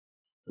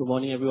Good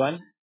morning,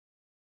 everyone.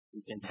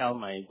 You can tell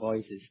my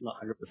voice is not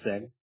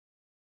 100%.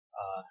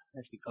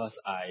 That's because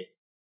I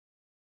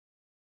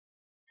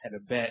had a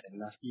bad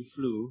and nasty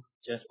flu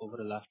just over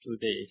the last 2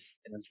 days,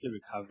 and I'm still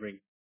recovering.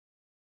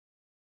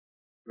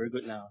 Very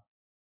good now.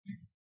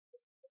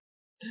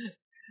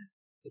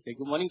 Okay,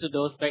 good morning to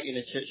those back in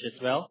the church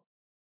as well.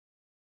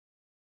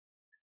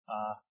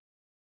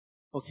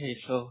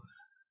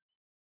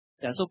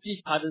 So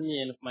please pardon me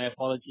and my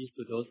apologies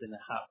to those in the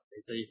hub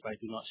later if I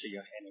do not shake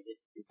your hand again.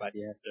 But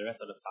you have the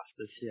rest of the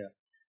pastors here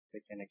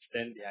that can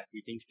extend their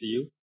greetings to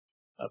you.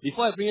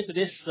 Before I bring you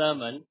today's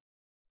sermon,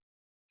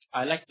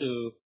 I'd like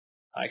to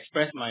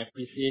express my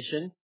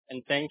appreciation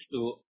and thanks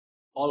to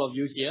all of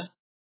you here.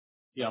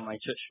 You are my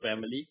church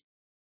family.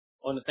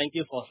 I want to thank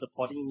you for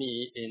supporting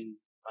me in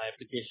my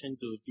application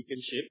to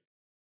deaconship.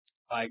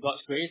 By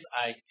God's grace,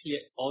 I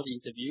cleared all the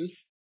interviews.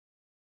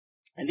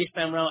 And this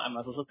time around, I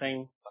must also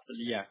thank Pastor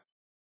Leah.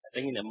 I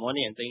thank him in the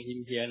morning and thank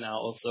him here now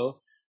also,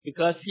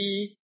 because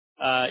he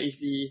is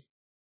the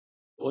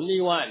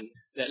only one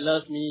that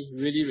loves me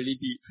really, really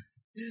deep.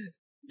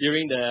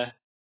 During the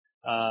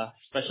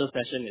special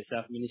session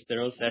itself,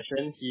 ministerial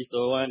session, he's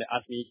the one that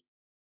asked me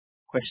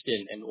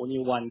question and only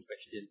one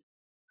question.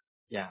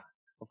 Yeah.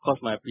 Of course,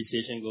 my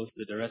appreciation goes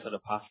to the rest of the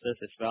pastors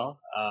as well,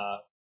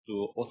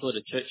 to also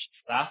the church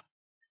staff,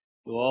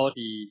 to all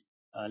the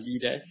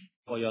leaders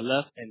for your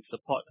love and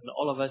support, and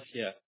all of us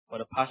here for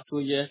the past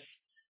 2 years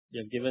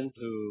you have given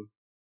to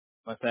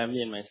my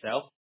family and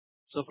myself.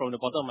 So from the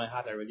bottom of my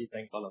heart, I really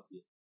thank all of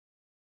you.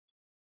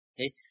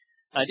 Okay.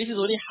 This is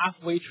only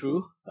halfway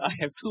through. I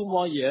have 2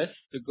 more years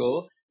to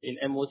go in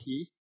MOT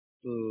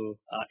to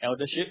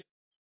eldership.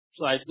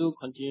 So I do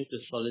continue to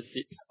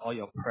solicit all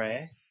your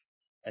prayers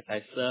as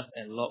I serve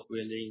and Lord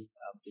willing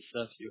to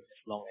serve you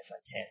as long as I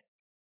can.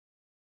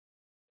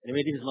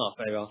 Anyway, this is not a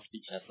farewell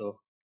speech. So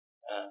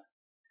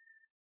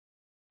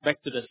back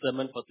to the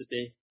sermon for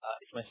today.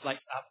 Is my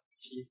slides up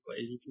actually for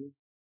AD2?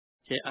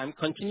 Okay, I'm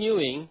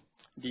continuing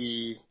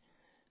the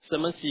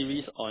sermon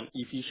series on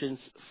Ephesians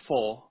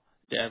 4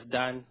 that I've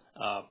done,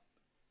 that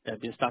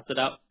have been started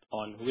up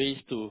on ways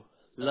to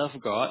love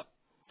God.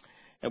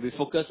 And we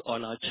focus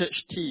on our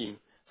church theme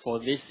for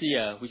this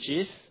year, which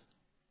is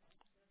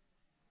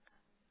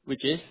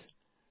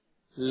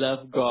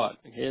love God.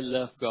 Okay,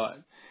 love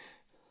God.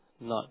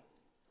 Not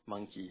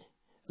monkey.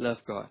 Love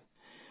God.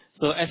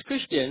 So as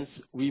Christians,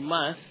 we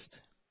must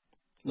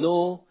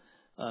know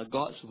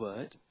God's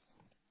word,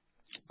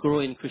 grow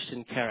in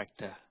Christian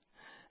character,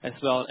 as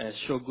well as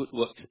show good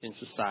works in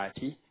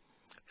society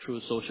through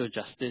social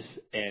justice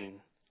and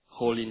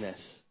holiness.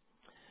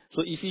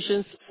 So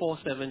Ephesians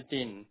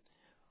 4:17,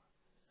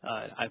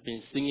 I've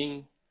been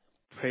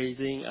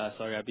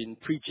I've been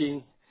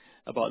preaching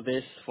about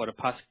this for the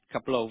past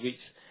couple of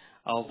weeks.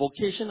 Our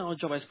vocation, our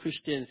job as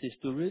Christians is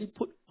to really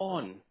put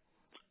on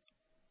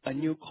a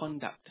new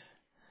conduct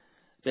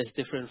that's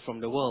different from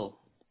the world.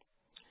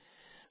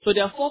 So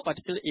there are 4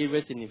 particular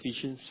areas in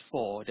Ephesians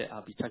 4 that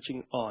I'll be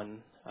touching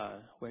on,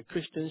 where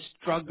Christians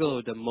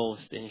struggle the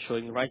most in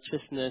showing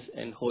righteousness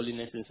and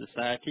holiness in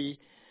society.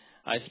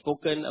 I've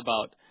spoken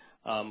about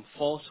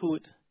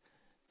falsehood.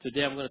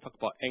 Today I'm going to talk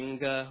about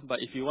anger.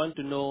 But if you want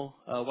to know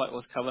what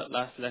was covered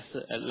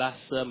last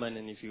sermon,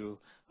 and if you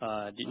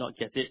did not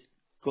get it,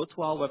 go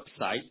to our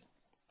website.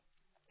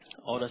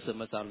 All the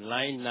sermons are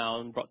online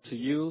now, brought to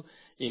you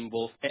in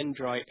both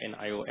Android and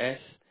iOS.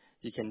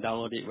 You can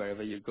download it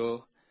wherever you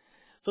go.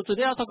 So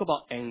today I'll talk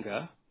about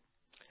anger.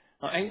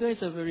 Now, anger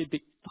is a very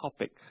big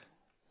topic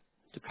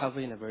to cover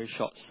in a very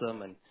short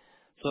sermon.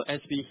 So as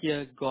we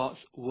hear God's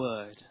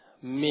word,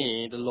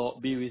 may the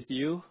Lord be with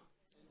you.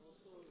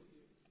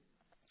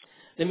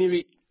 Let me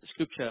read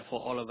scripture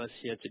for all of us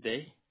here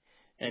today.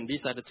 And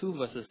these are the 2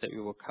 verses that we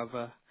will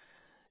cover.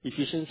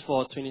 Ephesians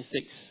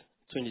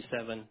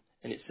 4:26-27,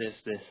 and it says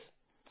this: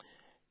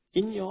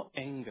 In your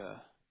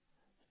anger,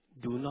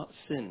 do not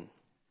sin.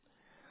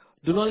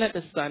 Do not let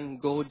the sun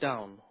go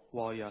down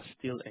while you are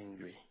still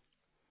angry.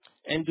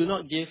 And do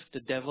not give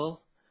the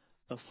devil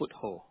a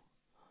foothold.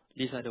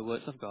 These are the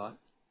words of God.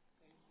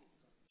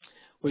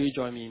 Will you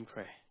join me in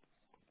prayer?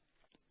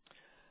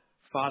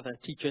 Father,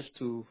 teach us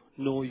to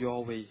know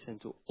your ways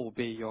and to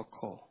obey your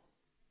call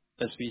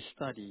as we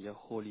study your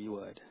holy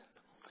word.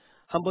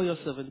 Humble your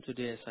servant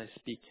today as I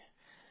speak.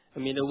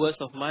 And may the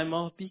words of my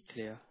mouth be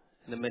clear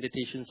and the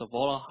meditations of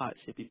all our hearts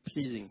be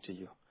pleasing to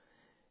you.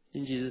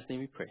 In Jesus'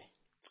 name we pray.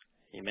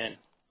 Amen.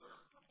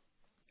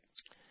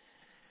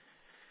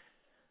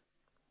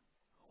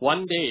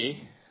 One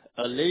day,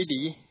 a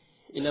lady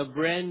in a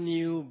brand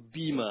new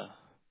Beamer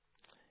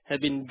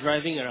had been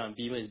driving around.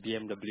 Beamer is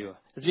BMW.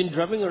 Has been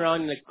driving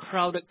around in a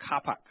crowded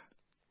car park.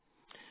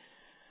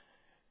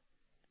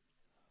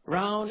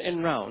 Round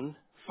and round,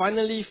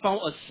 finally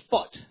found a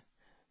spot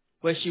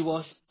where she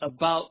was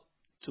about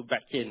to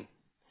back in,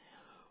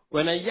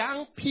 when a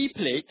young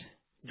P-plate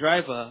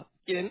driver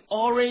in an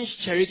orange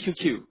cherry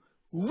QQ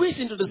whizzed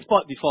into the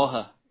spot before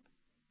her.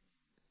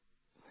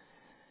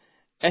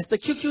 As the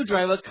QQ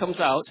driver comes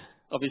out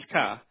of his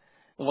car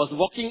and was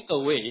walking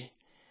away,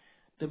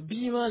 the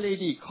Beamer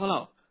lady called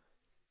out,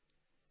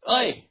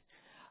 Oi,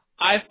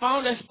 I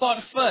found a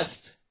spot first.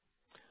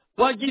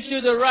 What gives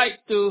you the right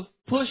to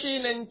push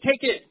in and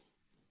take it?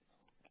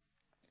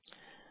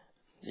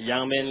 The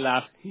young man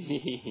laughed.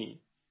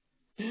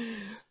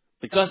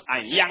 Because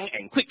I'm young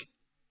and quick.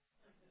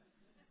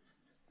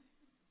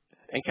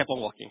 And kept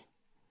on walking.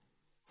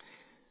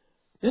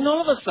 Then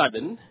all of a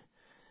sudden,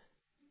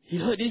 he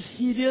heard this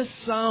hideous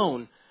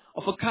sound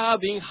of a car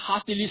being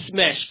heartily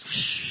smashed.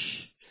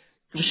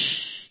 And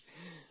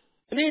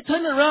then he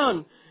turned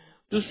around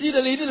to see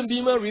the lady in the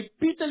beamer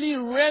repeatedly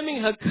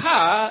ramming her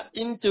car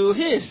into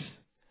his.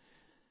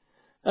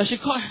 And she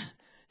caught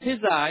his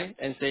eye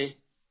and said,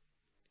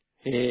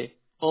 "Hey,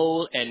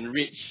 old and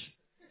rich.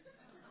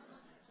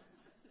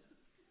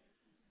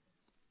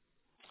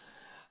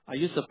 Are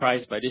you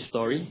surprised by this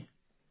story?"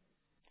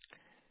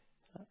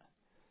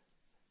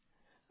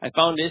 I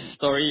found this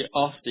story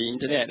off the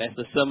internet as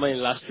a sermon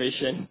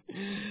illustration.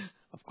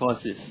 Of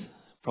course, it's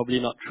probably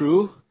not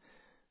true,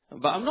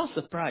 but I'm not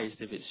surprised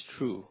if it's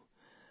true.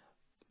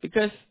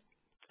 Because,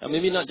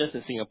 maybe not just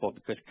in Singapore,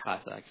 because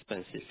cars are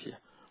expensive here.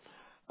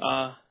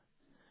 But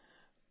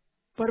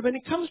when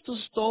it comes to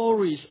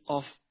stories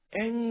of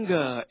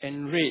anger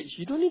and rage,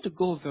 you don't need to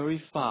go very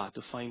far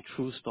to find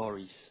true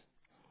stories.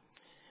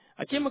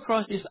 I came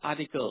across this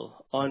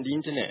article on the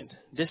internet,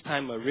 this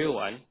time a real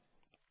one,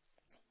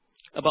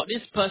 about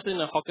this person in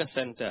a hawker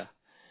center.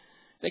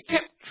 They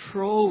kept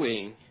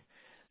throwing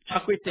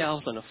char kway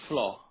teows on the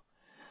floor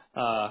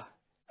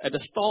at the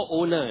store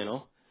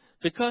owner,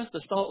 because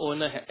the store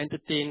owner had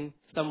entertained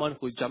someone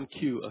who jumped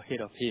queue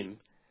ahead of him.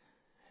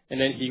 And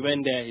then he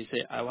went there, he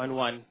said, "I want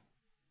one."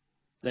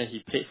 Then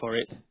he paid for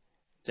it.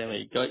 Then when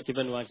he got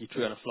given one, he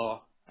threw it on the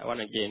floor. "I want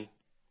again."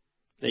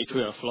 Then he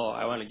threw it on the floor.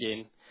 "I want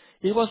again."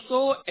 He was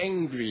so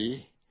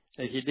angry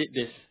that he did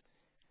this.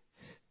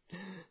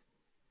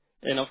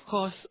 And of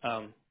course,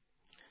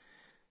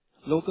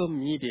 local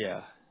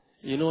media,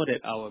 you know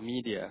that our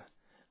media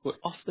would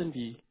often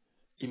be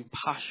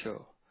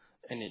impartial,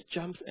 and it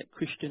jumps at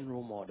Christian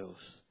role models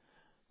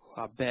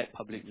who are bad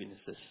public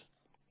witnesses.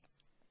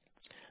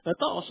 The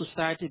thought of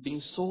society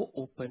being so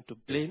open to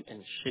blame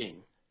and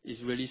shame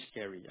is really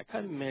scary. I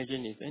can't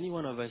imagine if any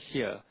one of us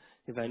here,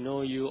 if I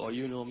know you or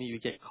you know me, we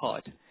get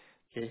caught,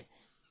 okay,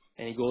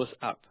 and it goes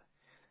up.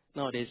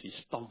 Nowadays, we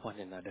stomp one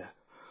another.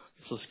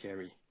 It's so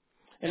scary.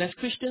 And as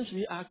Christians,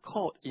 we are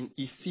called in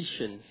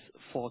Ephesians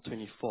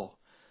 4:24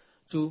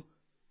 to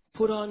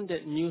put on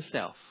that new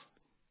self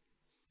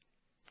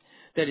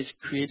that is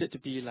created to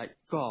be like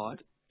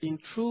God in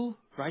true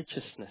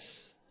righteousness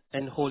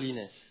and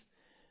holiness.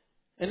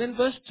 And then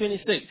verse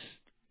 26,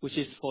 which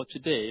is for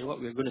today, what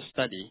we're going to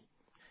study,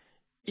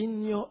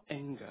 "In your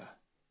anger,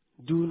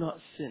 do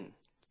not sin.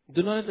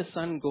 Do not let the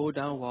sun go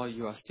down while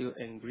you are still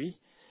angry,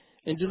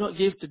 and do not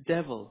give the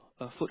devil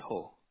a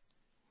foothold."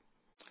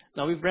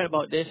 Now, we've read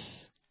about this.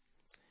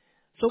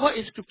 So what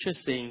is Scripture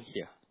saying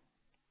here?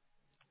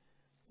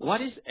 What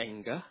is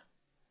anger?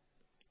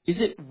 Is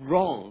it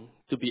wrong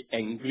to be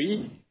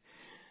angry?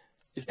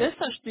 Is there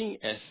such thing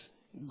as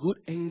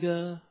good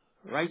anger,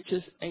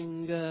 righteous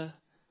anger,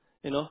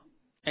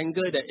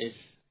 anger that is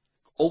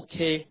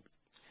okay?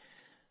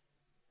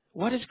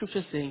 What is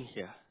Scripture saying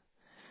here?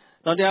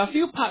 Now, there are a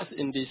few parts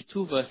in these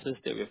two verses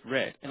that we've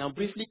read, and I'll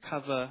briefly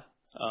cover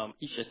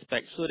each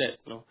aspect so that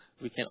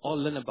we can all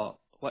learn about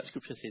what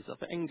Scripture says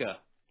of anger.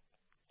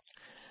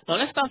 Now,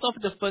 let's start off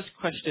with the first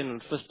question,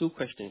 the first two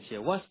questions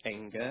here. What's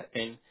anger,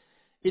 and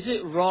is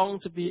it wrong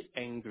to be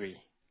angry?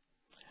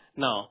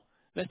 Now,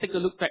 let's take a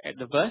look back at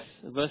the verse.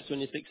 Verse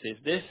 26 says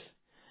this: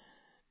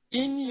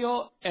 "In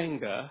your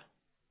anger,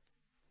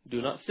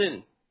 do not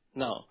sin."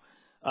 Now,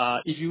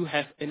 if you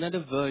have another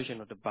version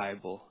of the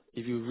Bible,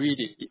 if you read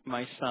it, it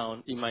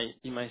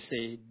might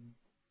say,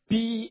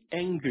 "Be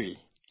angry,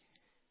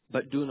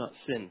 but do not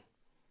sin."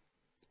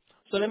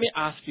 So let me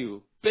ask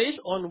you, based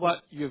on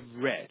what you've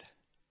read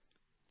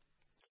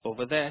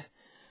over there,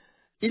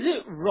 is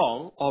it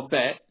wrong or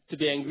bad to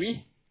be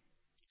angry?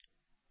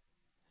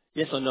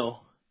 Yes or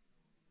no?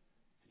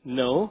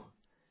 No.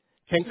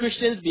 Can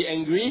Christians be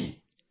angry?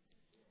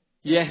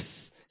 Yes.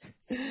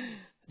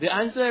 The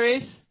answer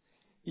is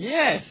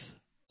yes.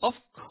 Of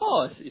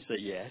course it's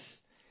a yes.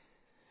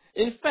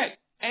 In fact,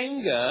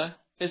 anger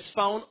is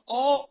found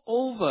all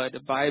over the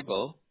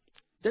Bible.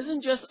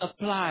 Doesn't just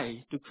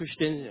apply to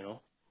Christians,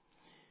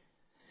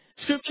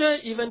 Scripture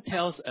even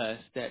tells us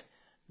that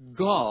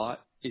God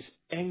is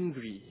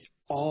angry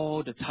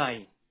all the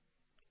time.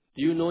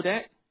 Do you know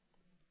that?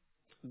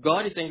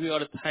 God is angry all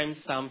the time.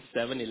 Psalm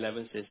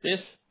 7:11 says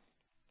this: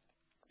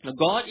 "Now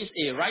God is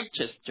a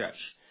righteous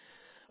judge,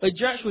 a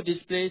judge who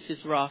displays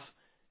his wrath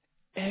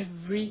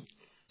every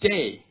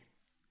day."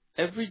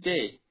 Every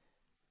day.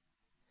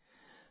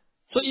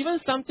 So even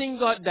something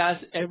God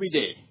does every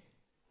day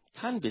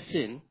can't be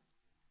sin.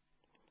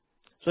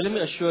 So let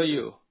me assure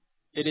you,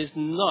 it is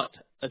not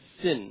a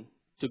sin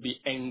to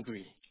be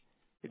angry.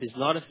 It is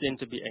not a sin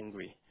to be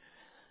angry.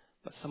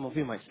 But some of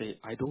you might say,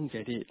 "I don't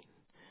get it.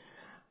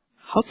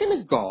 How can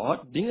a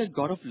God, being a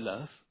God of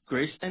love,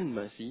 grace and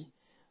mercy,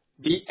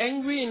 be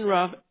angry and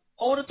wrath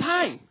all the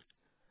time?"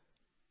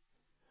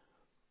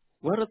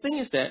 Well, the thing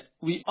is that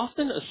we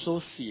often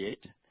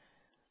associate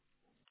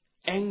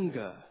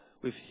anger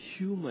with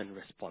human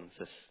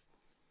responses.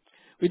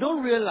 We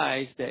don't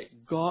realize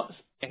that God's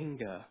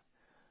anger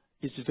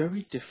is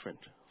very different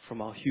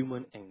from our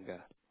human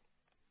anger.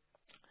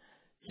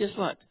 Here's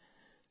what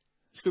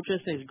Scripture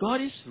says: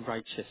 God is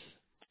righteous.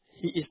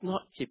 He is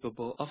not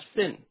capable of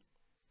sin.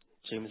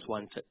 James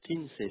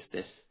 1:13 says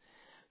this.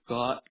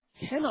 God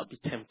cannot be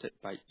tempted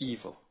by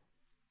evil.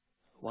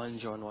 1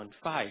 John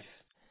 1:5.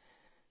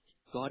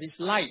 God is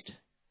light,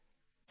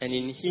 and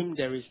in him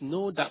there is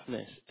no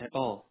darkness at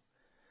all.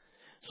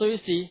 So you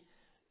see,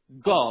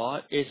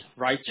 God is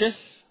righteous,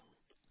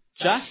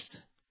 just,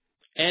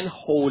 and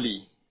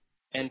holy,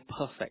 and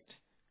perfect.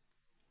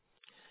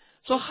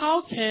 So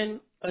how can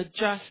a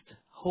just,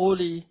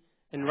 holy,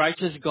 and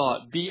righteous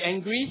God be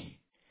angry?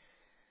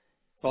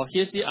 Well,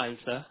 here's the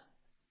answer,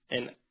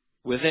 and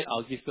with it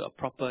I'll give you a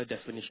proper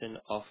definition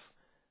of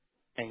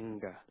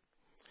anger.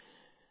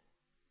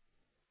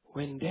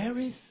 When there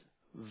is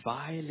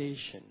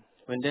violation,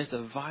 when there's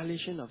a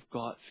violation of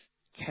God's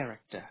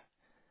character,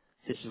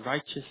 His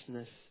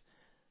righteousness,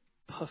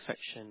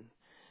 perfection,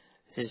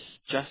 His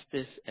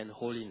justice and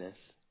holiness,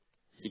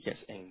 He gets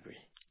angry.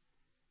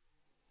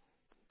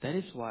 That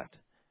is what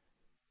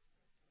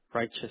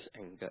righteous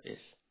anger is.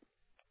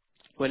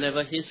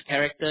 Whenever His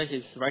character,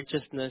 His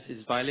righteousness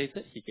is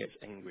violated, He gets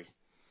angry.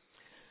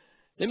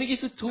 Let me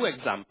give you two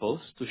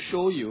examples to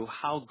show you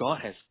how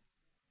God has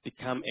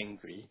become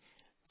angry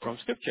from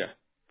Scripture.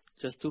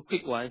 Just two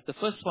quick ones. The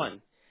first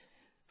one,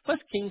 1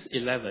 Kings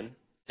 11,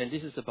 and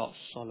this is about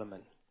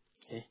Solomon.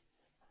 Okay?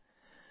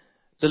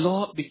 The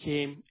Lord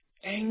became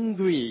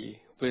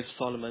angry with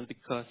Solomon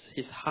because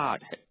his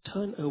heart had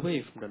turned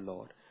away from the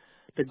Lord,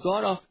 the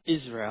God of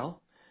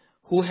Israel,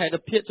 who had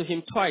appeared to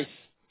him twice.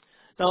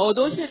 Now,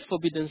 although he had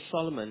forbidden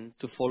Solomon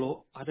to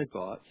follow other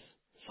gods,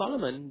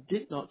 Solomon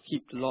did not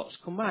keep the Lord's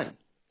command.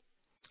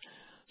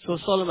 So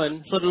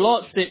the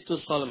Lord said to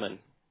Solomon,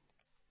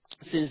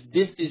 since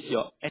this is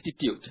your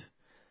attitude,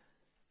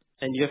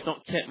 and you have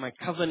not kept my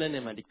covenant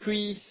and my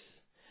decrees,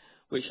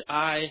 which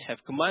I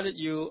have commanded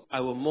you, I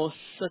will most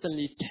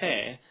certainly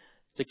tear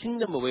the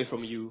kingdom away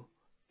from you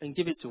and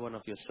give it to one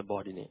of your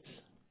subordinates.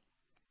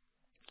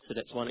 So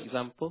that's one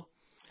example.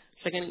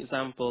 Second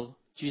example,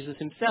 Jesus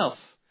himself.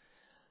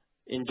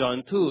 In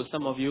John 2,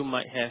 some of you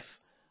might have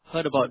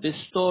heard about this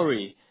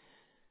story.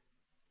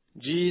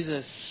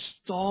 Jesus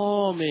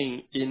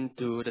storming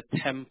into the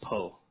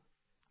temple,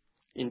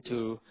 and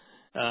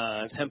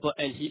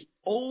he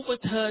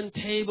overturned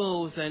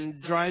tables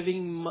and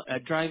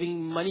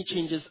driving money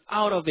changers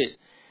out of it.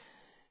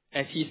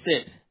 As he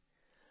said,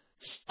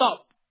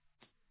 stop,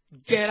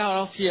 get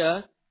out of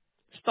here,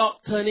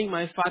 stop turning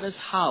my Father's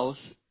house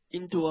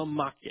into a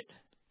market.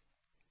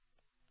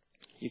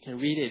 You can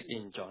read it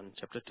in John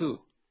chapter 2.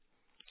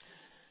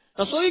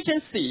 Now, so you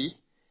can see,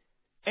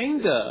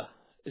 anger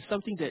is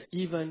something that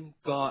even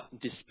God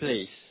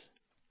displays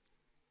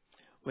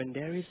when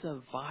there is a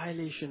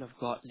violation of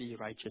godly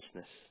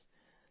righteousness,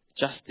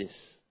 justice,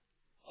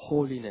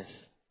 holiness.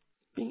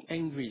 Being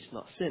angry is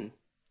not sin.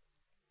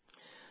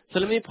 So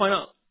let me point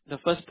out the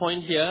first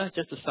point here,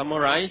 just to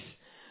summarize.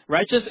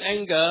 Righteous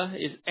anger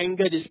is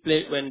anger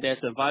displayed when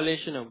there's a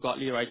violation of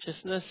godly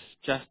righteousness,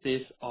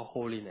 justice, or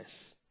holiness.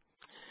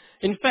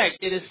 In fact,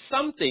 it is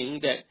something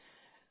that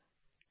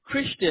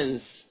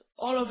Christians,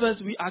 all of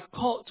us, we are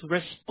called to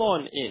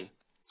respond in.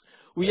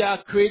 We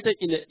are created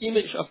in the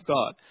image of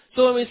God.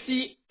 So when we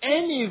see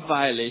any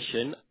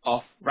violation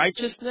of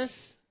righteousness,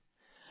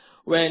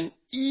 when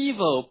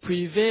evil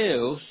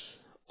prevails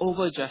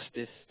over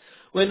justice,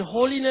 when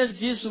holiness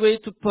gives way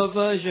to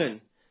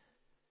perversion,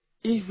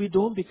 if we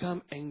don't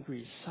become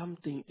angry,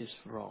 something is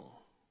wrong.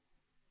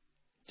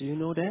 Do you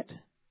know that?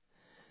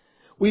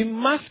 We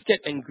must get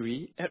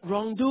angry at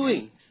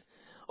wrongdoings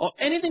or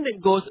anything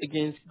that goes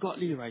against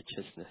godly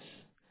righteousness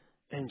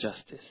and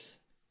justice.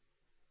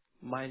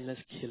 Mindless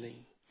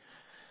killing,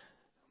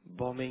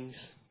 bombings,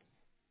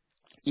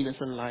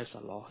 innocent lives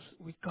are lost.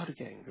 We've got to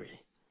get angry.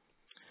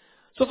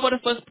 So for the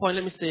first point,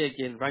 let me say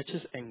again,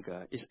 righteous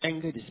anger is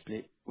anger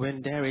displayed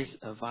when there is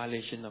a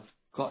violation of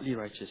godly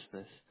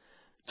righteousness,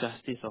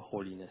 justice, or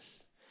holiness.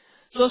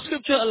 So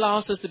Scripture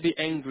allows us to be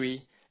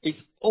angry. It's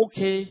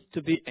okay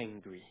to be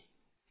angry.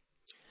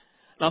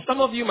 Now some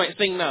of you might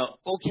think now,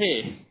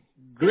 okay,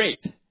 great.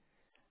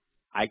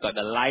 I got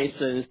the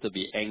license to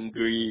be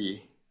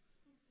angry.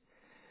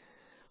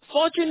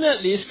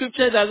 Fortunately,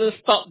 Scripture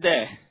doesn't stop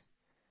there.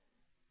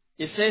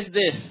 It says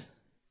this: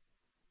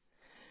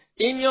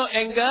 in your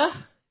anger,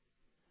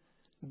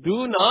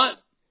 do not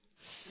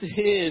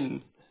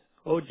sin.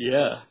 Oh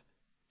dear.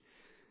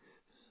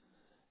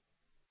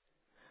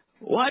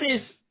 What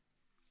is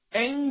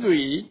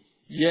angry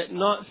yet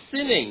not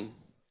sinning?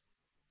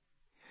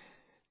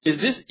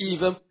 Is this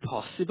even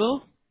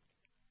possible?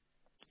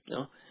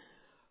 No.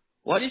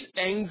 What is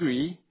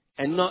angry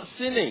and not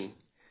sinning?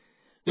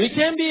 We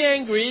can be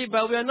angry,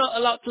 but we are not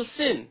allowed to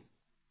sin.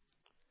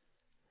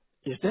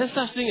 Is there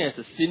such thing as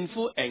a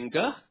sinful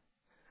anger?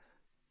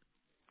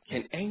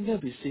 Can anger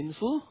be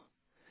sinful?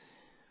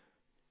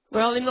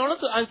 Well, in order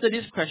to answer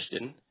this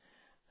question,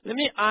 let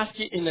me ask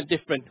it in a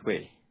different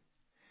way.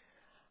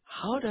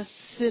 How does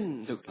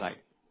sin look like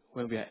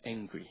when we are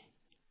angry?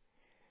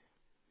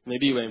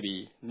 Maybe when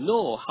we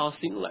know how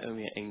sin looks like when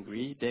we are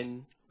angry,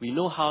 then we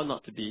know how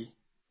not to be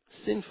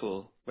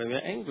sinful when we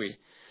are angry.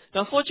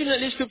 Now,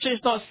 fortunately, Scripture is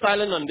not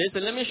silent on this,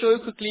 and let me show you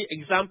quickly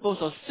examples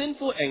of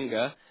sinful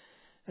anger,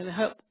 and I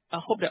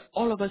hope that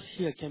all of us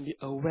here can be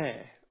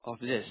aware of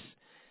this.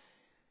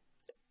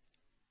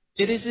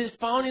 It is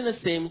found in the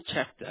same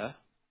chapter,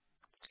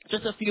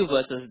 just a few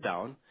verses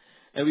down,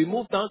 and we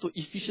move down to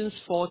Ephesians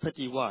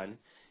 4:31.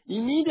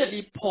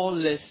 Immediately, Paul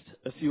lists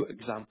a few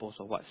examples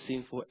of what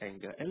sinful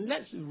anger, and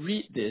let's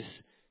read this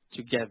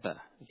together.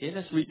 Okay,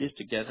 let's read this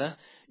together.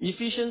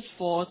 Ephesians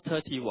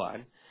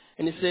 4:31,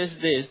 and it says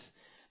this: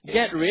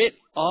 "Get rid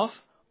of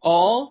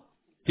all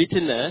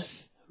bitterness,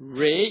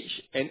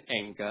 rage, and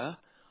anger,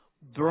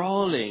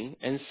 brawling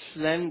and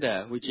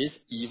slander, which is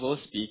evil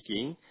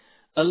speaking,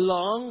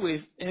 along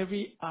with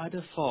every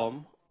other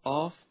form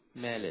of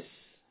malice."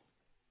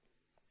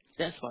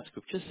 That's what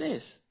Scripture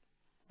says,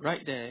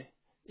 right there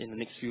in the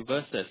next few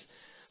verses.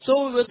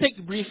 So we will take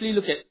a briefly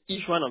look at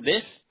each one of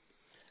this.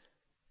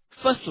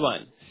 First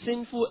one,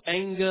 sinful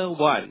anger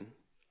 1.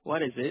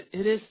 What is it?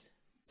 It is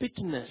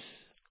bitterness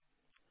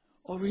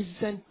or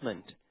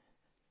resentment,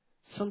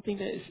 something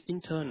that is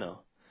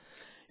internal.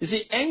 You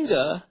see,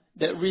 anger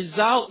that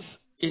results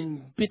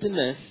in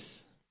bitterness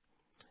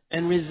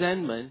and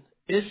resentment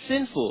is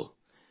sinful.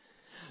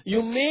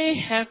 You may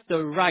have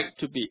the right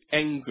to be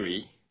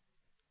angry.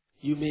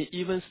 You may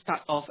even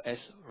start off as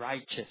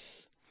righteous.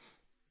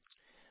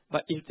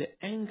 But if the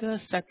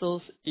anger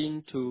settles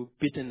into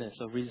bitterness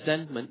or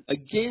resentment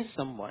against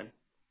someone,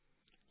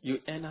 you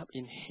end up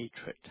in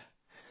hatred.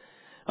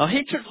 Now,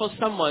 hatred for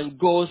someone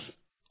goes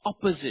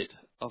opposite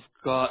of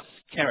God's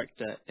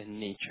character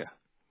and nature.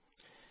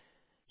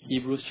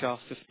 Hebrews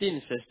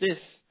 12:15 says this: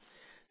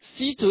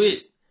 "See to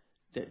it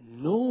that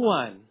no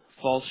one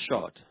falls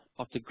short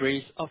of the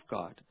grace of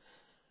God,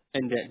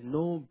 and that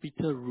no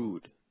bitter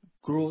root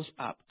grows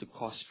up to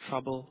cause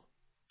trouble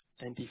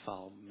and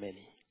defile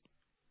many."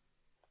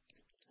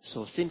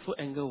 So sinful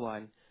anger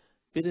 1,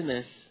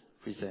 bitterness,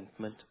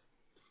 resentment.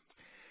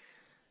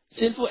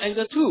 Sinful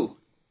anger 2,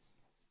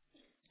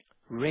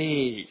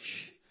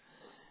 rage.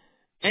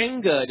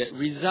 Anger that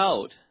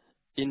results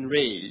in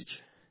rage.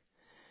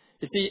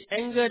 You see,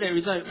 anger that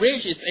results in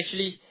rage is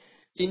actually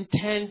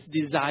intense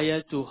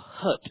desire to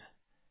hurt,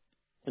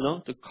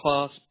 to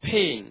cause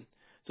pain,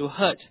 to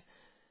hurt.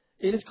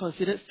 It is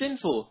considered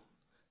sinful.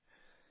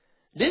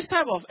 This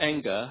type of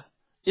anger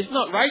is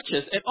not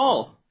righteous at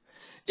all.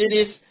 It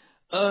is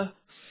a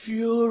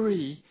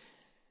fury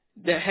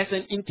that has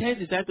an intense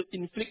desire to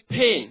inflict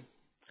pain.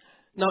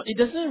 Now, it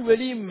doesn't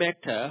really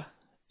matter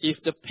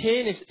if the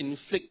pain is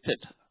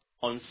inflicted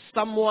on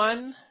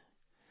someone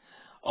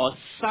or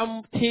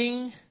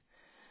something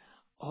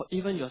or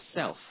even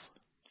yourself.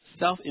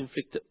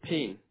 Self-inflicted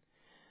pain.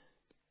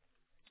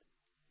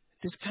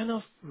 This kind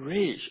of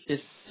rage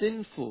is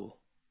sinful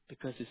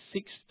because it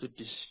seeks to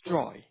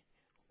destroy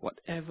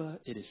whatever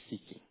it is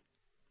seeking.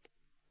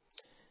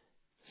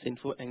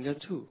 Sinful anger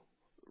 2,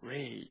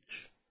 rage.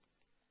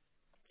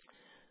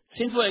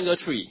 Sinful anger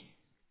 3,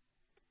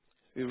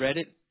 we read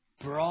it,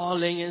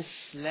 brawling and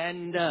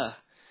slander.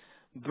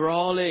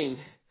 Brawling.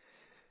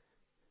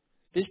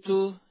 These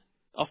two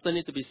often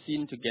need to be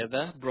seen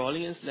together,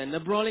 brawling and slander.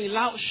 Brawling,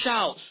 loud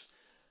shouts,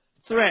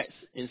 threats.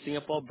 In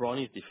Singapore,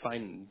 brawling is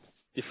defined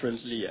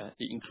differently.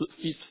 It includes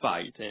fist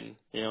fight and,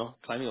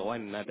 climbing on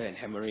one another and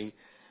hammering.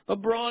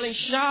 But brawling,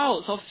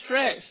 shouts of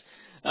threats,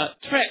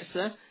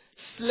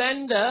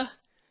 slander,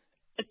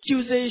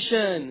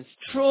 accusations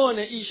thrown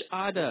at each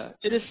other.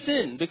 It is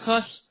sin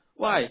because,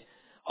 why?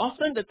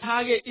 Often the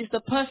target is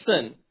the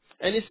person,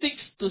 and it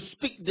seeks to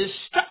speak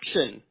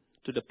destruction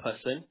to the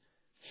person.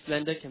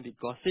 Slander can be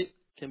gossip,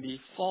 can be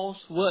false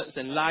words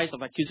and lies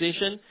of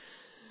accusation.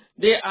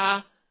 They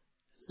are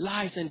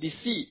lies and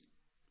deceit.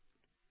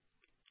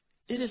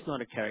 It is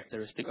not a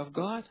characteristic of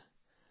God.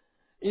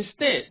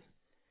 Instead,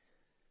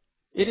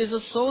 it is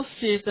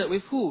associated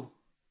with who?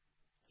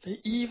 The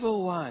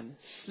evil one.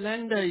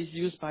 Slander is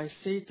used by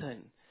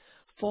Satan.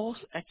 False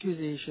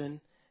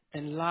accusation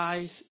and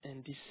lies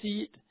and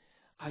deceit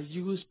are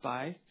used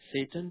by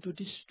Satan to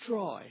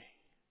destroy.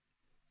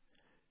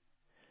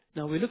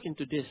 Now we look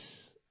into this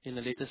in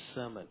a later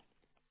sermon.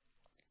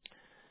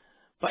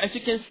 But as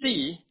you can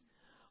see,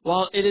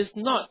 while it is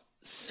not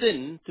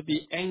sin to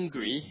be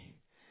angry,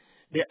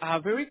 there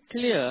are very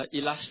clear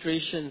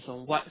illustrations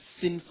on what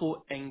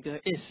sinful anger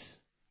is.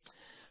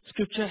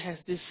 Scripture has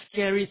this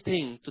scary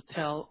thing to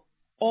tell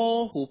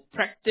all who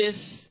practice,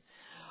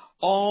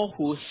 all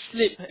who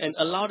slip and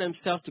allow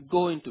themselves to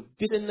go into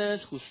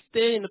bitterness, who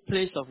stay in a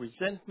place of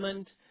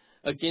resentment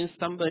against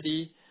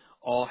somebody,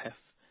 or have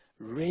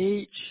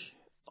rage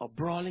or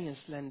brawling and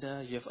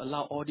slander. You have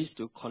allowed all this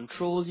to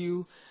control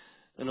you.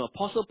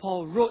 Apostle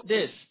Paul wrote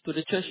this to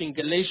the church in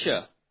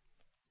Galatia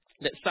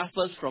that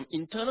suffers from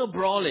internal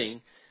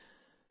brawling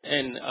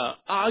and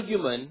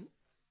argument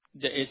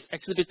that is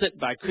exhibited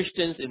by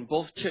Christians in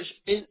both church,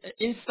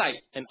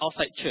 inside and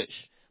outside church,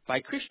 by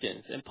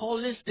Christians. And Paul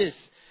lists this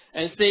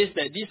and says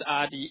that these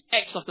are the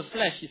acts of the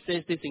flesh. He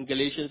says this in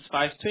Galatians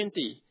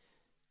 5:20.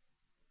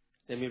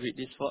 Let me read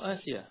this for us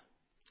here.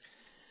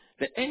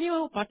 That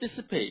anyone who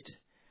participate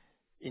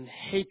in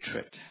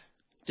hatred,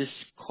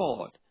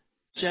 discord,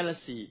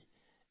 jealousy,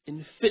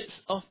 in fits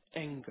of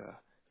anger,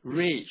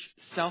 rage,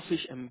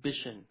 selfish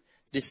ambition,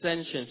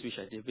 dissensions which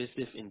are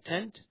divisive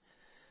intent,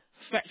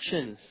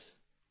 factions,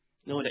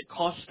 that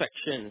cause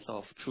factions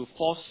of through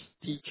false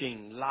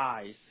teaching,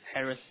 lies,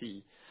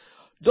 heresy.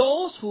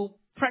 Those who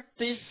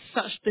practice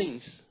such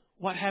things,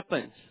 what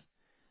happens?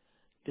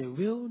 They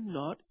will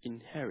not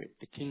inherit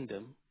the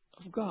kingdom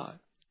of God.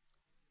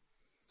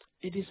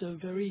 It is a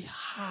very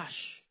harsh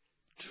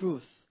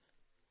truth.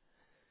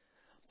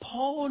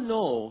 Paul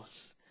knows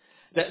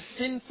that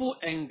sinful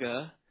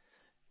anger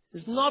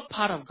is not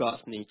part of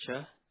God's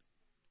nature.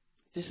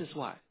 This is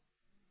what?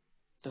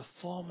 The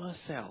former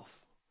self.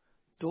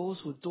 Those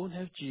who don't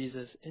have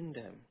Jesus in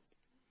them.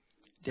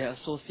 They are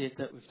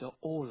associated with the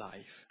old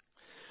life.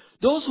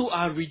 Those who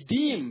are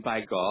redeemed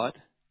by God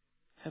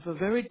have a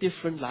very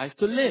different life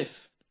to live.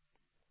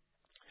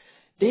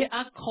 They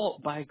are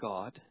called by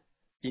God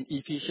in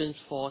Ephesians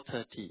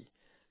 4:30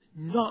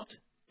 not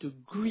to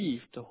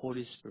grieve the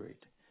Holy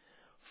Spirit,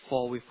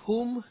 for with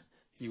whom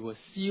you were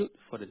sealed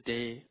for the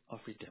day of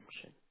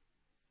redemption.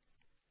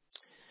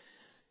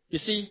 You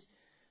see,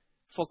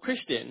 for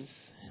Christians,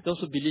 those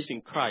who believe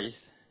in Christ,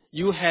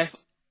 you have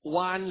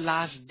one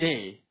last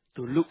day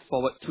to look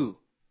forward to.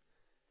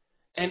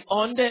 And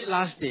on that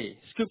last day,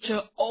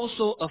 Scripture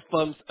also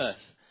affirms us.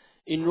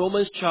 In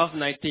Romans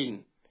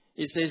 12:19,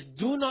 it says,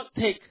 Do not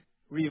take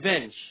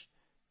revenge,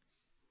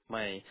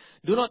 my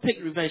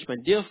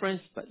dear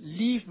friends, but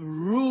leave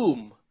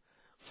room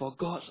for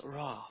God's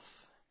wrath.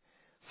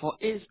 For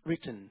it is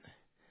written,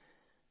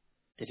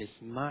 It is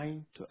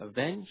mine to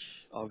avenge,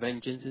 or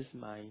vengeance is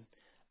mine,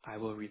 I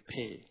will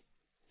repay,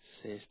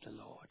 says the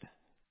Lord.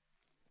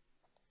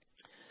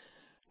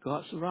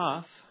 God's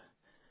wrath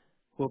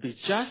will be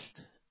just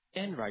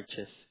and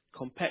righteous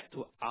compared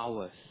to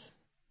ours.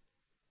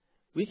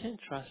 We can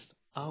trust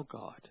our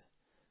God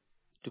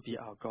to be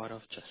our God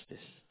of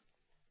justice.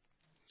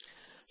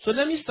 So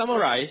let me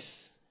summarize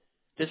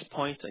this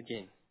point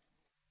again.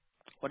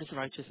 What is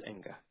righteous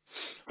anger?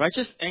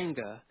 Righteous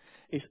anger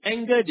is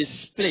anger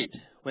displayed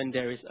when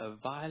there is a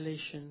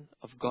violation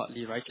of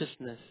godly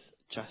righteousness,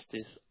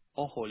 justice,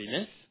 or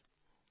holiness.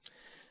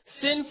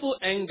 Sinful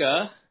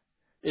anger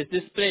is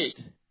displayed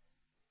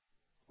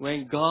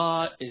when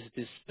God is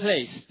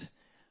displaced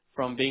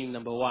from being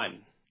number one,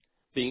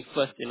 being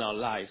first in our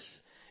lives,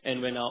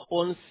 and when our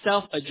own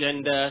selfish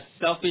agenda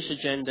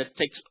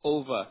takes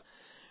over,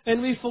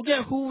 and we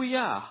forget who we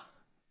are.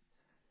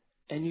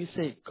 And you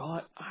say,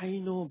 God, I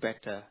know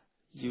better.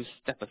 You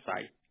step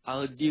aside.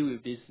 I'll deal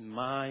with this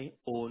my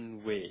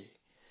own way.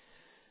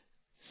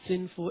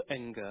 Sinful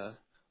anger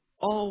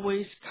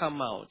always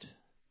come out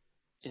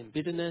in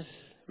bitterness,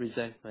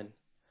 resentment,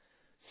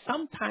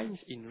 sometimes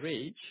in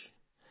rage,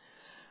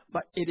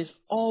 but it is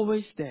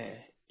always there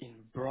in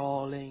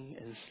brawling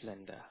and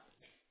slander.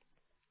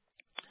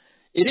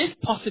 It is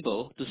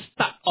possible to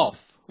start off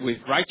with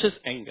righteous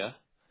anger,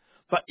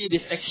 but it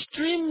is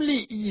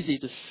extremely easy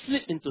to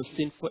slip into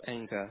sinful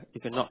anger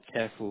if you're not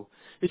careful.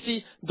 You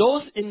see,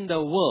 those in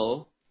the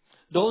world,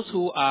 those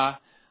who are,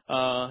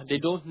 they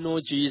don't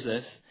know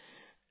Jesus,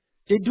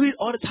 they do it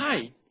all the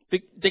time.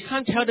 They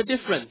can't tell the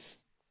difference.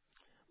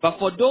 But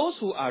for those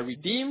who are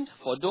redeemed,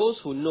 for those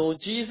who know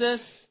Jesus,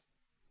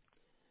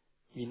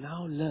 we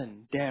now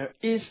learn there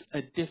is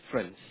a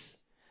difference.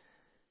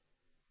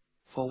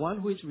 For one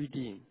who is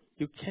redeemed,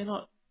 you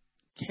cannot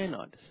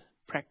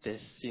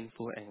practice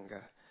sinful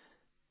anger.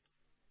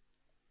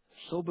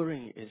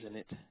 Sobering, isn't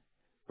it,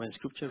 when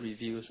Scripture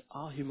reveals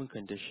our human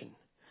condition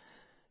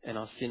and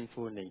our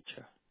sinful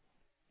nature.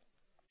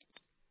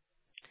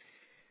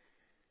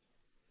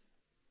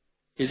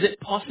 Is it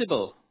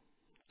possible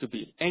to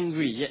be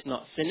angry yet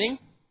not sinning?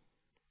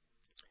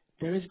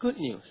 There is good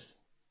news.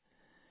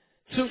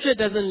 Scripture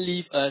doesn't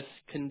leave us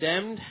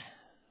condemned,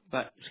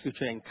 but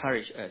Scripture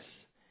encourages us.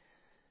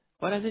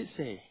 What does it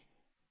say?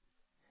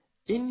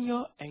 In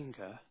your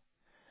anger,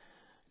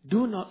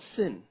 do not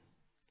sin.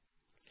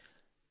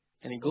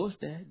 And it goes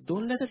there,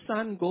 don't let the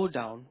sun go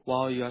down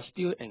while you are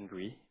still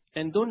angry,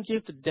 and don't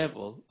give the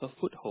devil a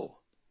foothold.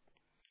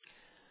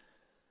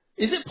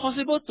 Is it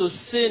possible to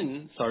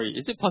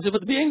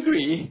be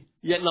angry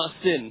yet not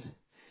sin?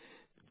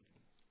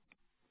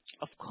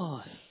 Of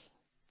course.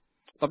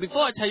 But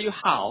before I tell you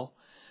how,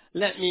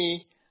 let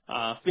me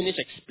finish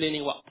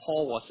explaining what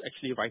Paul was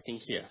actually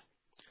writing here.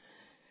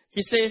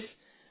 He says,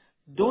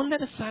 don't let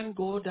the sun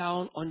go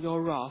down on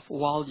your wrath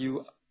while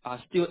you are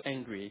still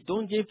angry.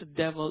 Don't give the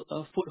devil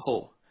a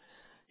foothold.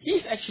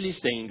 He's actually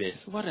saying this.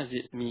 What does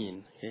it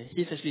mean? Okay?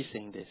 He's actually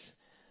saying this.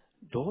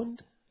 Don't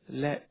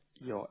let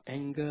your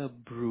anger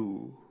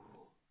brew.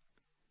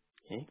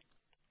 Okay?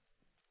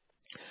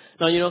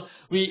 Now,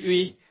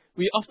 we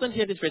often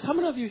hear this phrase. How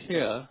many of you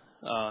here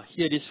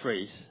hear this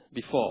phrase?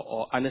 before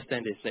or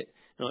understand this.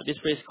 Like, this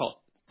phrase called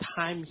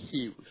time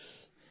heals,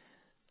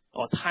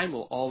 or time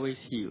will always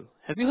heal.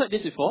 Have you heard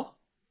this before?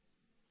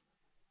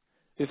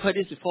 We've heard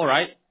this before,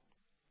 right?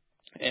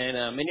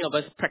 And many of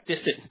us practice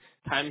it.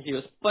 Time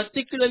heals,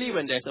 particularly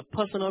when there's a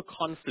personal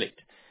conflict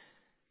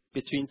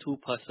between two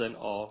person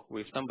or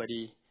with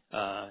somebody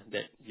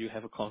that you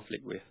have a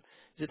conflict with.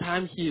 The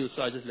time heals,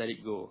 so I just let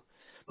it go.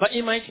 But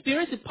in my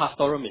experience in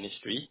pastoral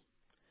ministry,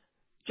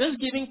 just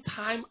giving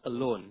time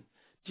alone,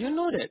 do you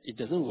know that it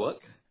doesn't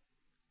work?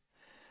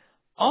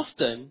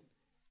 Often,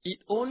 it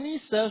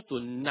only serves to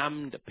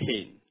numb the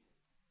pain,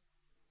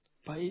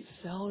 but it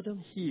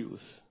seldom heals.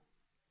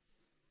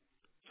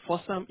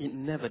 For some, it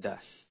never does.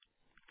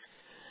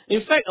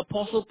 In fact,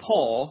 Apostle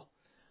Paul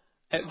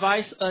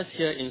advised us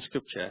here in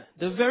Scripture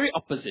the very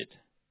opposite.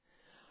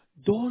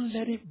 Don't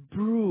let it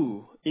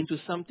brew into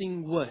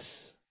something worse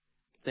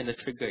than the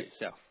trigger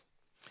itself.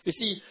 You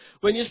see,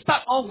 when you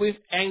start off with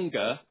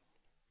anger,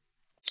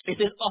 it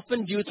is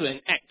often due to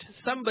an act.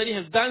 Somebody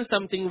has done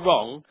something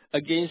wrong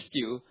against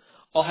you,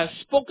 or has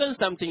spoken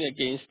something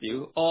against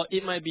you, or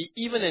it might be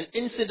even an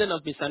incident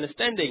of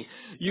misunderstanding.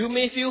 You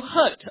may feel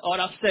hurt or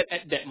upset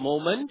at that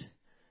moment.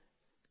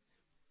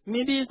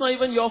 Maybe it's not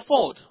even your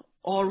fault,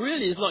 or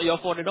really it's not your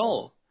fault at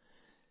all.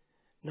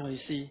 Now you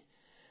see,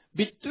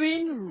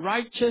 between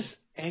righteous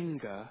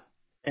anger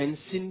and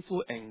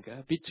sinful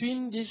anger,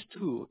 between these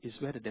two is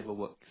where the devil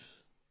works.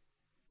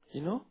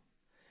 You know?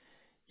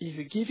 If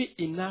you give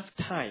it enough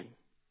time,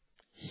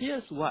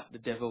 here's what the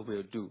devil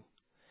will do.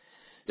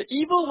 The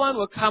evil one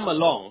will come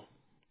along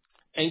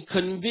and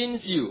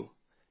convince you,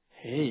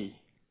 hey,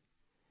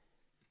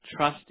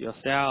 trust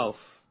yourself.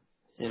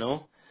 You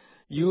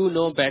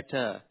know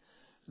better.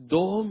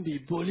 Don't be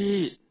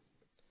bullied.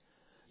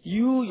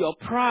 Your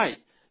pride,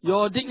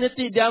 your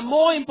dignity, they are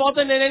more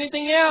important than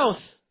anything else.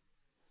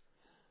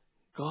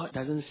 God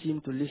doesn't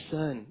seem to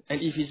listen.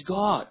 And if He's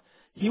God,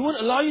 He won't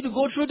allow you to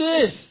go through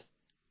this.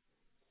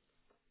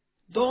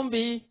 Don't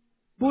be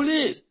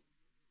bullied.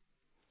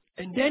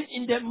 And then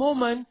in that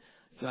moment,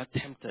 you are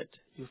tempted.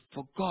 You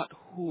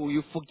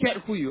forget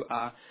who you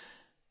are.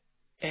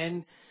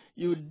 And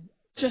you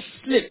just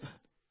slip,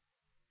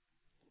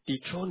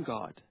 dethrone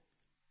God,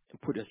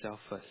 and put yourself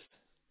first.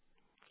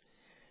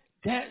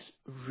 That's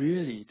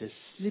really the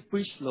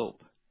slippery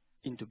slope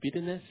into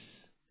bitterness,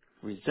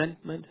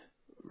 resentment,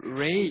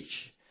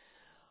 rage,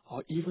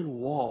 or even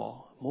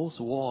war.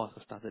 Most wars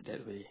are started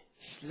that way.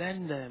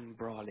 Slander and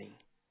brawling.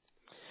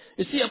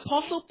 You see,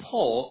 Apostle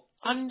Paul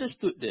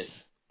understood this.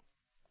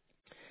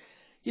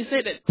 He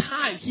said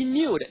that he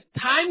knew that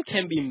time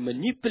can be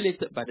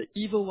manipulated by the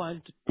evil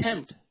one to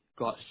tempt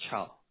God's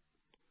child.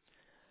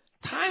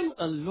 Time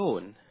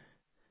alone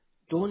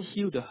don't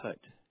heal the hurt.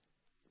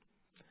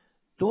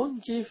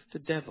 Don't give the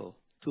devil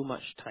too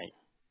much time.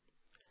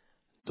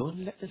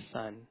 Don't let the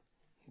sun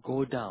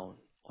go down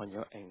on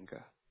your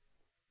anger.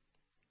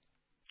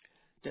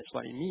 That's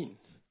what it means.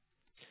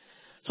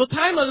 So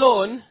time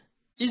alone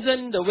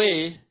isn't the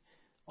way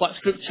what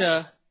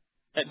Scripture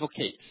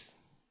advocates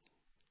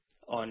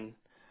on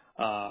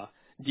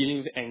dealing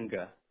with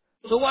anger.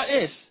 So what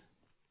is?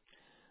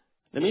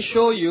 Let me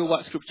show you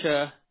what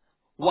Scripture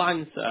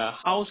wants,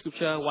 how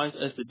Scripture wants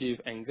us to deal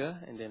with anger,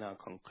 and then I'll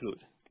conclude.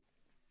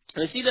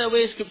 And you see the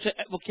way Scripture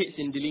advocates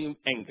in dealing with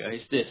anger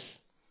is this.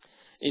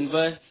 In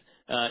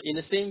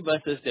the same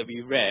verses that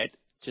we read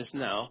just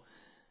now,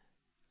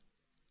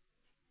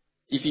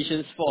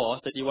 Ephesians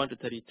 4:31 to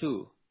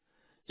 32,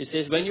 it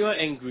says, when you are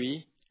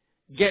angry,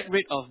 get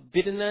rid of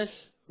bitterness,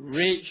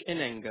 rage and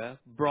anger,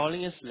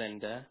 brawling and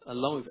slander,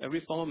 along with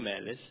every form of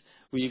malice.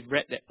 We've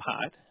read that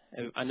part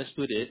and we've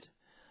understood it.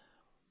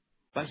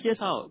 But here's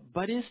how.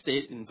 But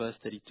instead, in verse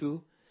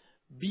 32,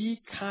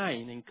 be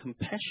kind and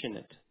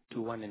compassionate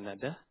to one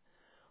another,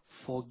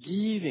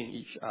 forgiving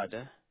each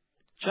other,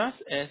 just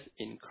as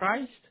in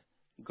Christ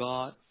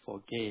God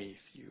forgave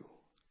you.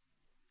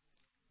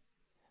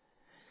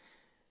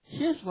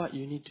 Here's what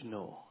you need to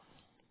know.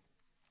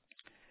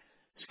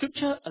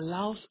 Scripture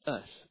allows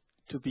us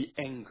to be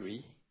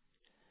angry,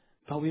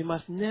 but we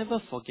must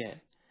never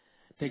forget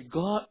that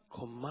God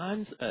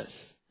commands us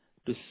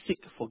to seek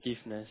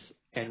forgiveness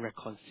and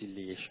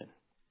reconciliation.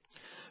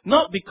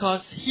 Not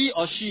because he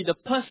or she, the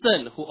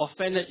person who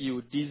offended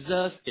you,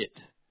 deserves it,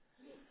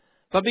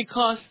 but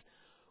because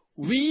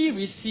we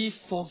receive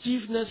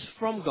forgiveness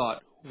from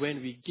God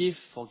when we give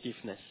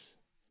forgiveness.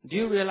 Do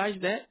you realize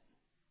that?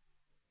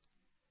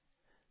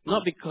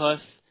 Not because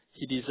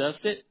he deserves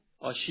it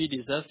or she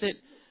deserves it,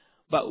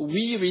 but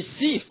we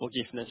receive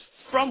forgiveness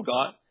from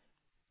God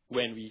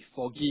when we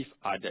forgive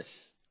others.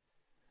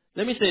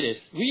 Let me say this.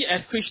 We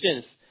as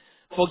Christians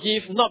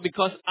forgive not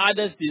because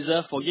others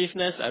deserve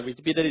forgiveness. I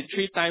repeated it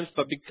 3 times,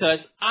 but because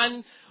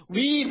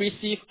we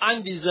receive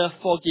undeserved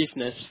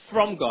forgiveness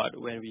from God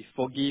when we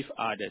forgive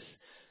others.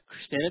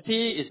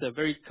 Christianity is a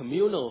very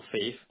communal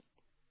faith,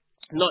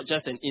 not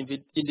just an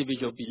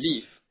individual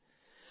belief.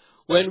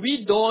 When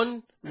we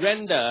don't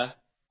render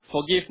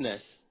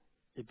forgiveness,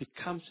 it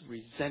becomes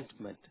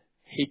resentment,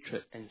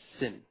 hatred, and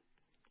sin.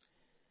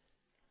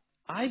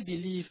 I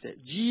believe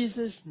that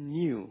Jesus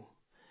knew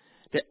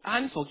that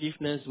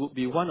unforgiveness would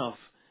be one of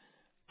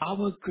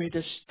our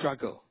greatest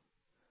struggle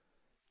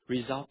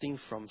resulting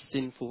from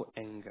sinful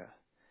anger.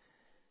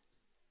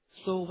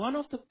 So one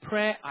of the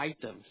prayer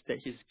items that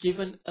he's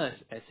given us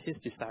as his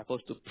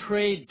disciples to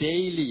pray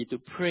daily, to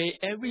pray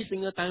every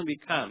single time we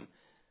come,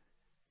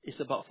 is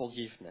about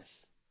forgiveness.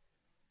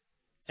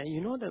 And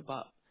you know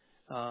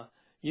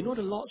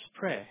the Lord's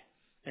Prayer.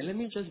 And let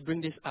me just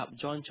bring this up,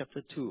 John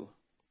chapter 2.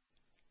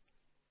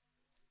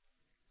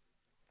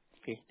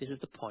 Okay, this is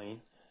the point.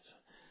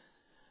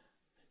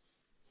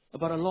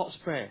 About the Lord's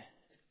Prayer.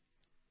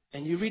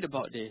 And you read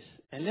about this.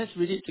 And let's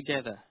read it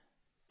together.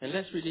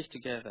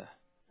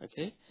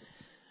 Okay?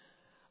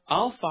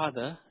 Our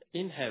Father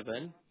in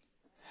heaven,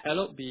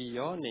 hallowed be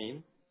your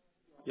name.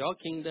 Your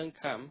kingdom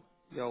come.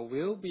 Your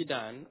will be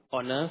done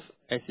on earth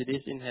as it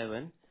is in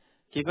heaven.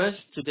 Give us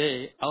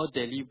today our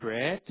daily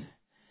bread,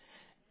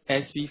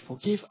 as we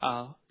forgive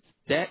our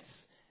debts,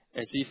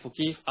 as we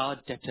forgive our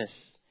debtors.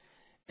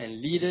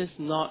 And lead us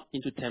not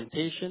into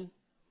temptation,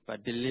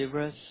 but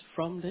deliver us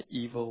from the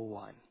evil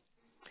one.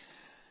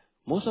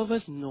 Most of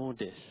us know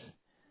this,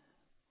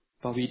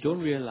 but we don't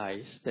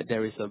realize that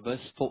there is a verse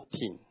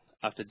 14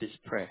 after this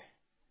prayer.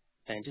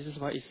 And this is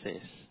what it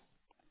says.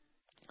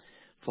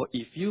 For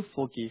if you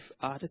forgive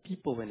other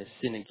people when they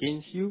sin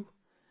against you,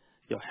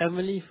 your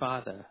heavenly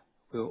Father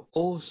will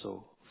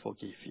also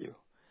forgive you.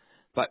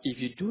 But if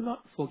you do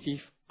not forgive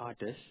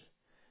others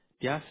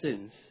their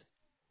sins,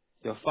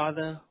 your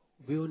Father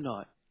will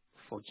not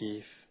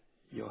forgive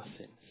your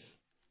sins.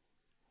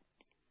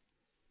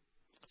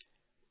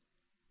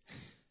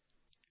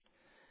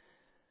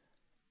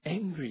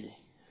 Angry,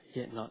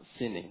 yet not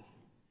sinning.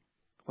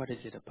 What is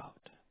it about?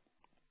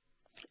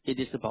 It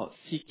is about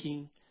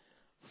seeking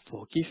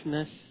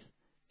forgiveness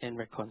and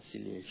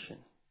reconciliation.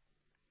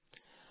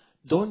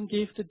 Don't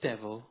give the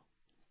devil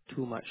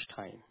too much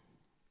time.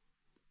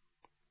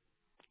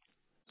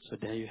 So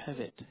there you have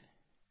it.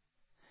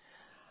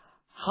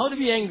 How to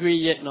be angry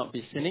yet not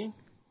be sinning?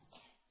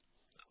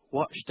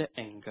 Watch the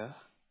anger.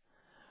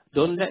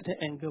 Don't let the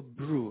anger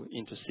brew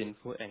into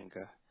sinful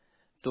anger.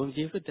 Don't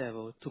give the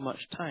devil too much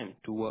time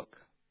to work.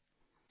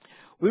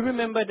 We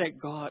remember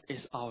that God is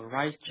our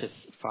righteous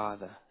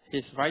Father.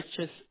 His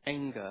righteous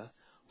anger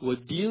will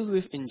deal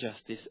with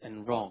injustice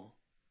and wrong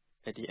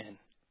at the end.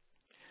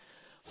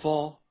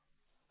 For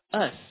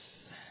us,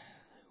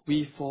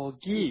 we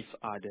forgive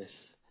others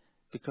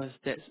because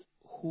that's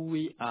who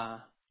we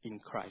are in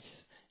Christ.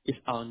 It's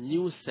our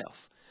new self.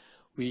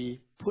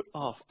 We put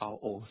off our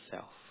old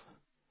self.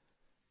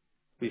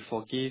 We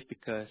forgive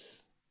because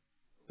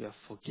we are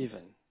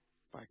forgiven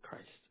by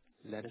Christ.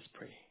 Let us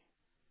pray.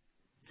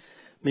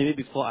 Maybe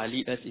before I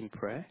lead us in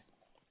prayer,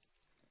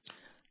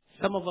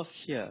 some of us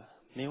here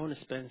may want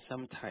to spend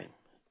some time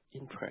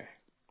in prayer.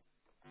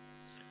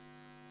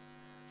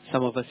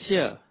 Some of us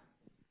here,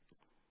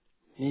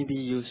 maybe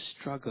you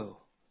struggle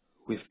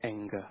with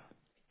anger.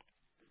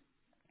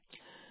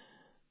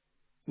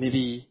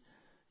 Maybe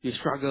you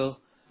struggle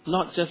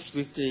not just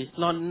with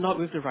not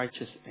with the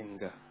righteous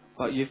anger,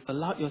 but you've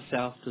allowed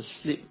yourself to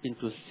slip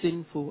into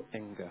sinful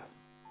anger,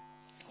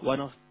 one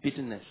of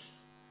bitterness,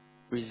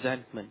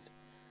 resentment,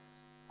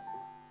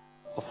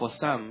 or for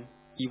some,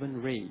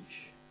 even rage.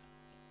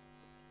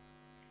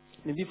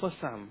 Maybe for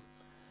some,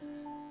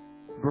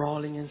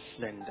 brawling and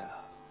slander.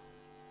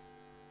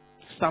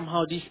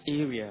 Somehow this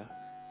area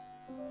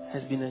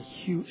has been a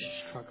huge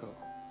struggle,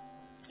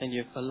 and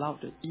you've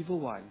allowed the evil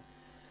one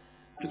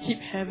to keep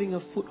having a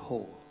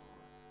foothold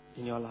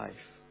in your life.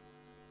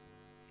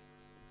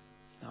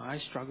 Now,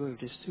 I struggle with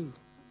this too.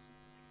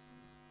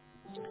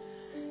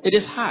 It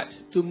is hard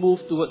to move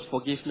towards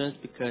forgiveness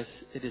because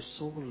it is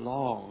so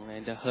long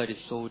and the hurt is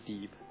so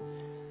deep.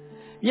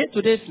 Yet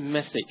today's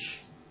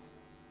message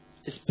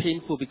is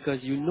painful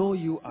because you know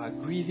you are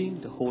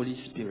grieving the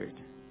Holy Spirit.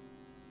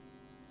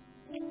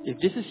 If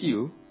this is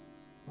you,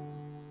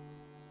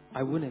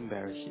 I wouldn't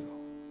embarrass you.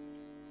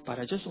 But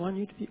I just want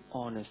you to be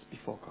honest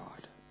before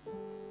God.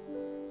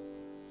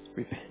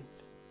 Repent.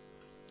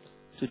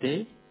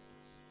 Today,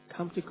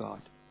 come to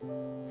God.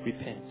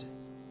 Repent.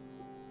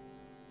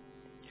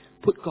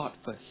 Put God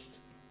first.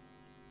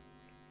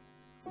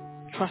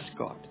 Trust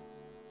God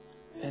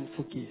and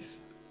forgive.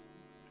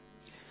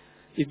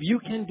 If you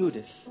can do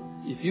this,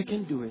 if you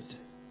can do it,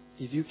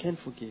 if you can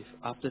forgive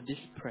after this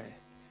prayer,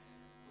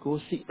 go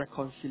seek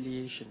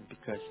reconciliation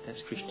because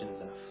that's Christian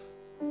love.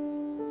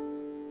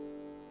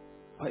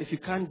 But if you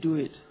can't do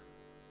it,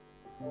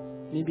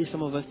 maybe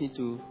some of us need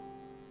to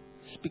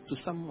speak to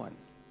someone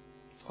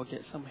or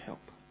get some help.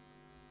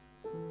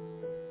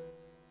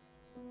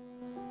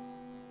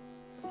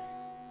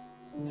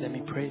 Let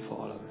me pray for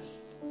all of us.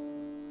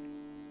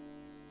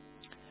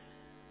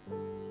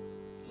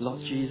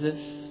 Lord Jesus,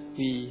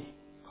 we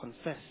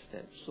confess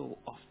that so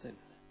often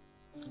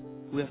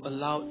we have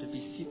allowed the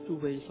deceitful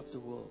ways of the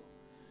world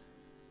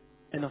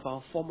and of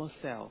our former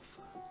self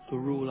to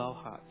rule our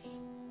hearts.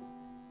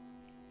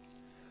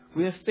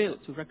 We have failed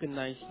to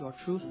recognize your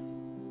truth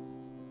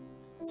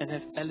and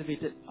have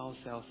elevated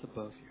ourselves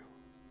above you.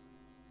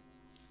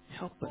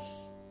 Help us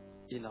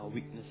in our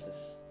weaknesses.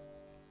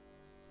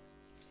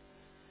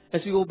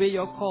 As we obey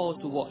your call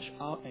to watch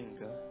our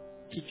anger,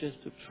 teach us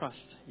to trust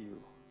you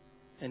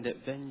and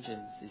that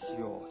vengeance is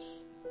yours.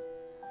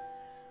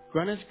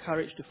 Grant us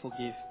courage to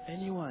forgive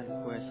anyone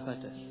who has hurt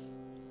us,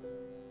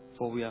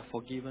 for we are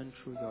forgiven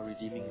through your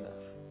redeeming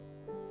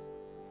love.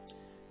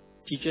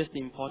 Teach us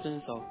the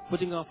importance of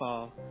putting off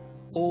our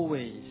old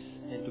ways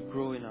and to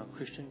grow in our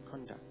Christian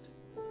conduct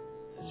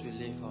as we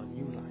live our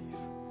new life.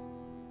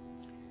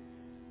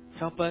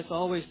 Help us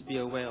always to be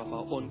aware of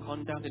our own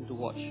conduct and to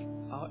watch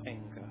our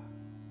anger.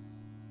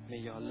 May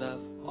your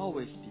love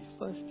always be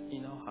first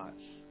in our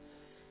hearts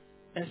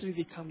as we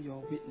become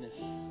your witness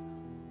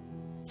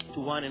to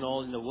one and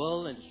all in the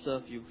world and to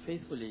serve you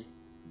faithfully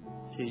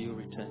till you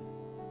return.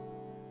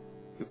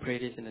 We pray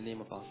this in the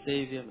name of our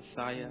Savior,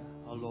 Messiah,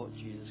 our Lord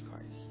Jesus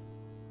Christ.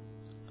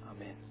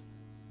 Amen.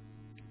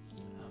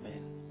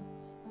 Amen.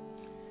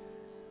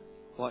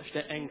 Watch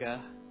the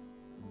anger,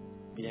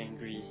 be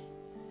angry,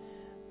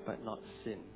 but not sin.